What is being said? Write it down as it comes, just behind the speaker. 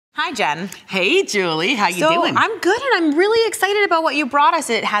Hi, Jen. Hey, Julie. How you doing? I'm good, and I'm really excited about what you brought us.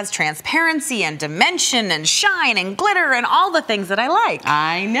 It has transparency and dimension and shine and glitter and all the things that I like.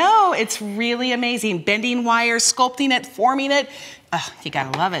 I know. It's really amazing. Bending wire, sculpting it, forming it. You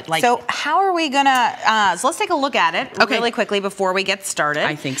gotta love it. So how are we gonna, so let's take a look at it really quickly before we get started.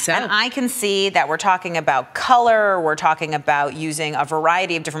 I think so. And I can see that we're talking about color, we're talking about using a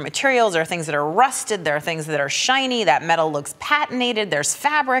variety of different materials. There are things that are rusted, there are things that are shiny, that metal looks patinated, there's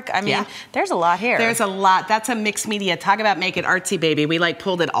fabric. I mean, there's a lot here. There's a lot. That's a mixed media. Talk about make it artsy, baby. We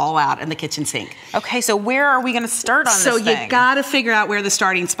pulled it all out in the kitchen sink. Okay, so where are we gonna start on this thing? So you gotta figure out where the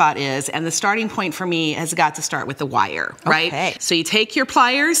starting spot is, and the starting point for me has got to start with the wire, right? Okay. So you take your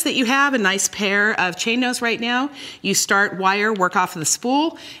pliers that you have, a nice pair of chain nose right now, you start wire, work off of the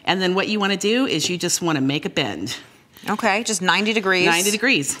spool, and then what you wanna do is you just wanna make a bend. Okay, just 90 degrees. 90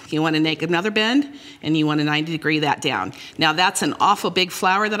 degrees. You want to make another bend, and you want to 90 degree that down. Now that's an awful big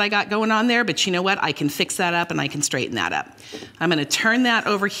flower that I got going on there, but you know what? I can fix that up and I can straighten that up. I'm going to turn that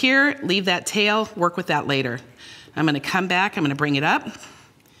over here, leave that tail, work with that later. I'm going to come back, I'm going to bring it up.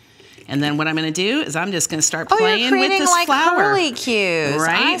 And then what I'm going to do is I'm just going to start playing with this like flower. Curly cues.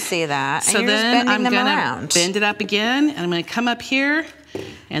 Right? I see that. So and you're then just I'm bending going them to bend it up again, and I'm going to come up here.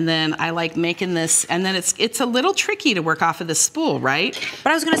 And then I like making this, and then it's a little tricky to work off of the spool, right?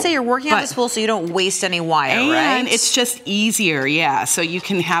 But I was gonna say, you're working on the spool so you don't waste any wire, right? And it's just easier, yeah, so you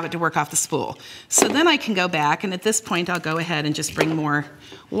can have it to work off the spool. So then I can go back, and at this point I'll go ahead and just bring more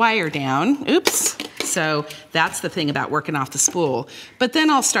wire down. Oops. So that's the thing about working off the spool. But then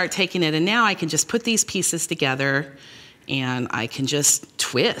I'll start taking it, and now I can just put these pieces together, and I can just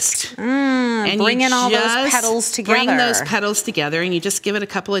twist. And bring in all those petals together. Bring those petals together, and you just give it a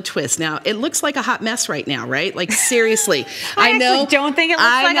couple of twists. Now, it looks like a hot mess right now, right? Like, seriously. I know. Don't think it looks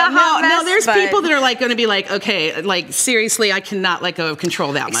like a hot mess. No, there's people that are going to be like, okay, like, seriously, I cannot let go of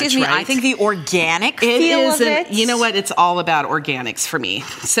control that much, Excuse me, right? I think the organic feel of it. You know what? It's all about organics for me.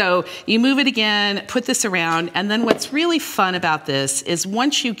 So you move it again, put this around, and then what's really fun about this is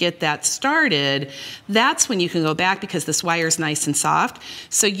once you get that started, that's when you can go back because this wire is nice and soft.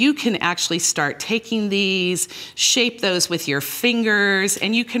 So you can actually start taking these, shape those with your fingers,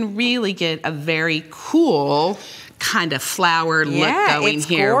 and you can really get a very cool kind of flower look going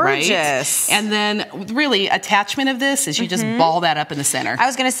here, gorgeous. Right? And then really attachment of this is you just ball that up in the center. I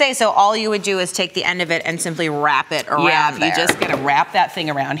was gonna say, so all you would do is take the end of it and simply wrap it around there. You just gotta wrap that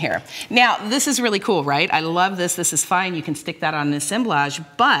thing around here. Now, this is really cool, right? I love this, this is fine. You can stick that on an assemblage,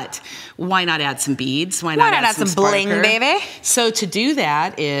 but why not add some beads? Why not add some bling, baby? So to do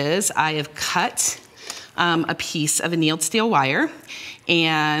that is I have cut a piece of annealed steel wire,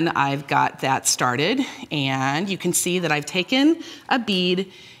 and I've got that started, and you can see that I've taken a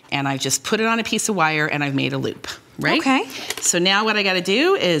bead and I've just put it on a piece of wire and I've made a loop, right? Okay. So now what I gotta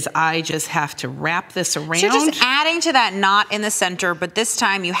do is I just have to wrap this around. So you're just adding to that knot in the center, but this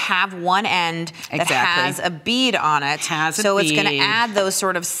time you have one end that has a bead on it. So it's gonna add those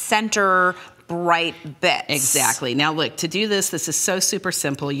sort of center bright bits. Exactly. Now look, to do this, this is so super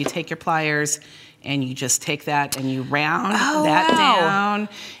simple. You take your pliers, and you just take that and you round that down.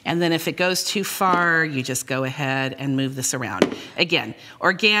 And then if it goes too far, you just go ahead and move this around. Again,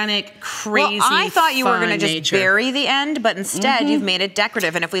 organic, crazy, Well, I thought you were gonna just nature. bury the end, but instead you've made it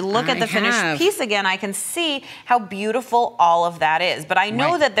decorative. And if we look at the finished piece again, I can see how beautiful all of that is. But I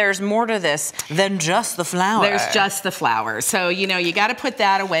know that there's more to this than just the flower. There's just the flower. So, you know, you gotta put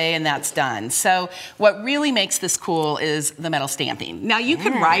that away and that's done. So what really makes this cool is the metal stamping. Now you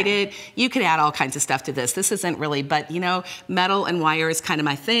can write it, you could add all kinds of stuff to this. This isn't really, but you know, metal and wire is kind of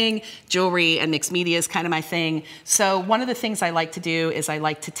my thing. Jewelry and mixed media is kind of my thing. So one of the things I like to do is I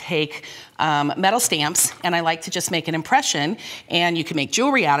like to take metal stamps and I like to just make an impression, and you can make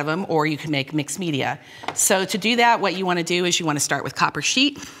jewelry out of them or you can make mixed media. So to do that, what you want to do is you want to start with copper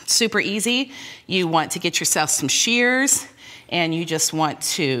sheet. Super easy. You want to get yourself some shears, and you just want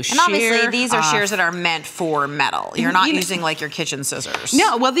to shear. And obviously these are shears that are meant for metal. You're not using like your kitchen scissors.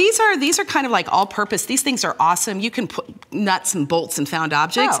 No, well these are kind of like all-purpose. These things are awesome. You can put nuts and bolts and found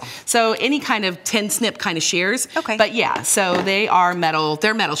objects. So any kind of 10-snip kind of shears. Okay. But yeah, so they are metal,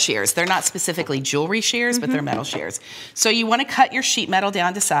 they're metal shears. They're not specifically jewelry shears, but they're metal shears. So you want to cut your sheet metal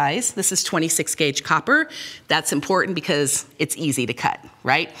down to size. This is 26 gauge copper. That's important because it's easy to cut,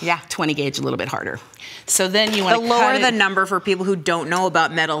 right? Yeah. 20 gauge a little bit harder. So then you want to cut lower the number for people who don't know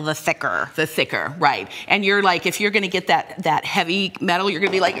about metal, the thicker. The thicker, right. And you're like, if you're going to get that heavy metal, you're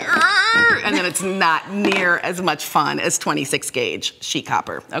going to be like, and then it's not near as much fun as 26 gauge sheet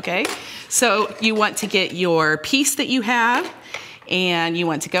copper, okay? So you want to get your piece that you have, and you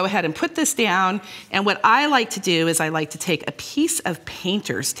want to go ahead and put this down. And what I like to do is I like to take a piece of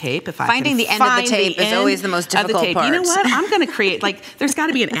painter's tape. If Finding the end of the tape is always the most difficult part. You know what? I'm going to create, like, there's got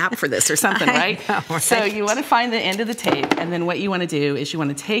to be an app for this or something, right? I know, right? So you want to find the end of the tape, and then what you want to do is you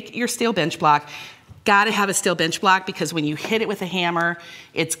want to take your steel bench block. Got to have a steel bench block because when you hit it with a hammer,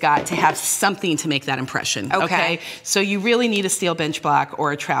 it's got to have something to make that impression. Okay? So you really need a steel bench block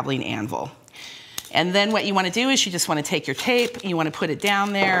or a traveling anvil. And then what you want to do is you just want to take your tape, and you want to put it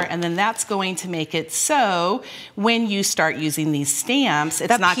down there, and then that's going to make it so when you start using these stamps,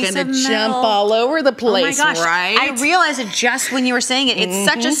 it's not going to jump all over the place, oh my gosh. right? I realized it just when you were saying it. It's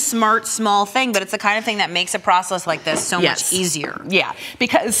such a smart, small thing, but it's the kind of thing that makes a process like this so much easier. Yeah,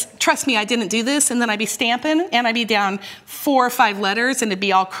 because trust me, I didn't do this, and then I'd be stamping, and I'd be down 4 or 5 letters, and it'd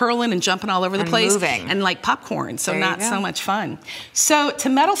be all curling and jumping all over the place. Moving. And like popcorn, so not so much fun. So to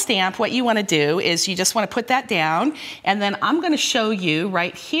metal stamp, what you want to do is you just want to put that down, and then I'm going to show you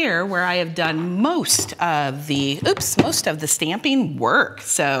right here where I have done most of the stamping work.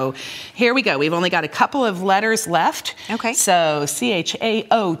 So here we go. We've only got a couple of letters left. Okay. So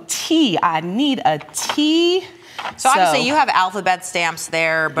C-H-A-O-T. I need a T. So obviously you have alphabet stamps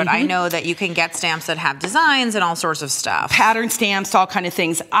there, but I know that you can get stamps that have designs and all sorts of stuff. Pattern stamps, all kind of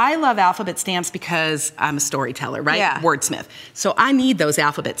things. I love alphabet stamps because I'm a storyteller, right? Yeah. Wordsmith. So I need those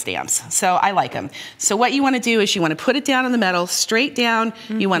alphabet stamps. So I like them. So what you want to do is you want to put it down in the metal, straight down.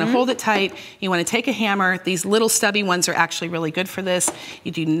 You want to hold it tight. You want to take a hammer. These little stubby ones are actually really good for this.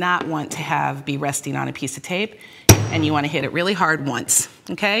 You do not want to be resting on a piece of tape. And you want to hit it really hard once,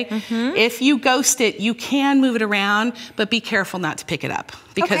 okay? If you ghost it, you can move it around, but be careful not to pick it up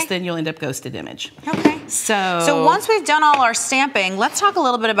because then you'll end up ghosted image. Okay. So once we've done all our stamping, let's talk a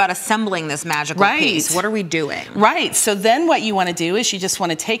little bit about assembling this magical piece. What are we doing? Right. So then what you want to do is you just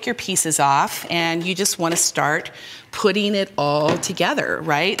want to take your pieces off and you just want to start putting it all together,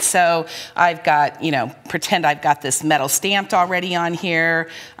 right? So I've got, pretend I've got this metal stamped already on here.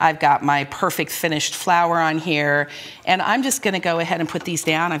 I've got my perfect finished flower on here. And I'm just going to go ahead and put these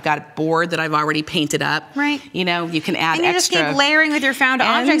down. I've got a board that I've already painted up. Right. You can add and you just keep layering with your found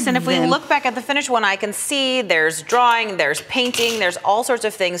objects. And if we look back at the finished one, I can see there's drawing, there's painting, there's all sorts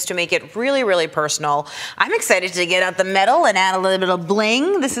of things to make it really, really personal. I'm excited to get out the metal and add a little bit of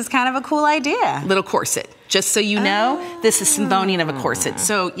bling. This is kind of a cool idea. Little corset. Just so you know, this is symbolic of a corset.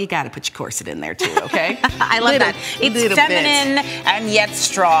 So you got to put your corset in there too, okay? I love that. It's feminine and yet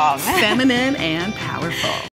strong. Feminine and powerful.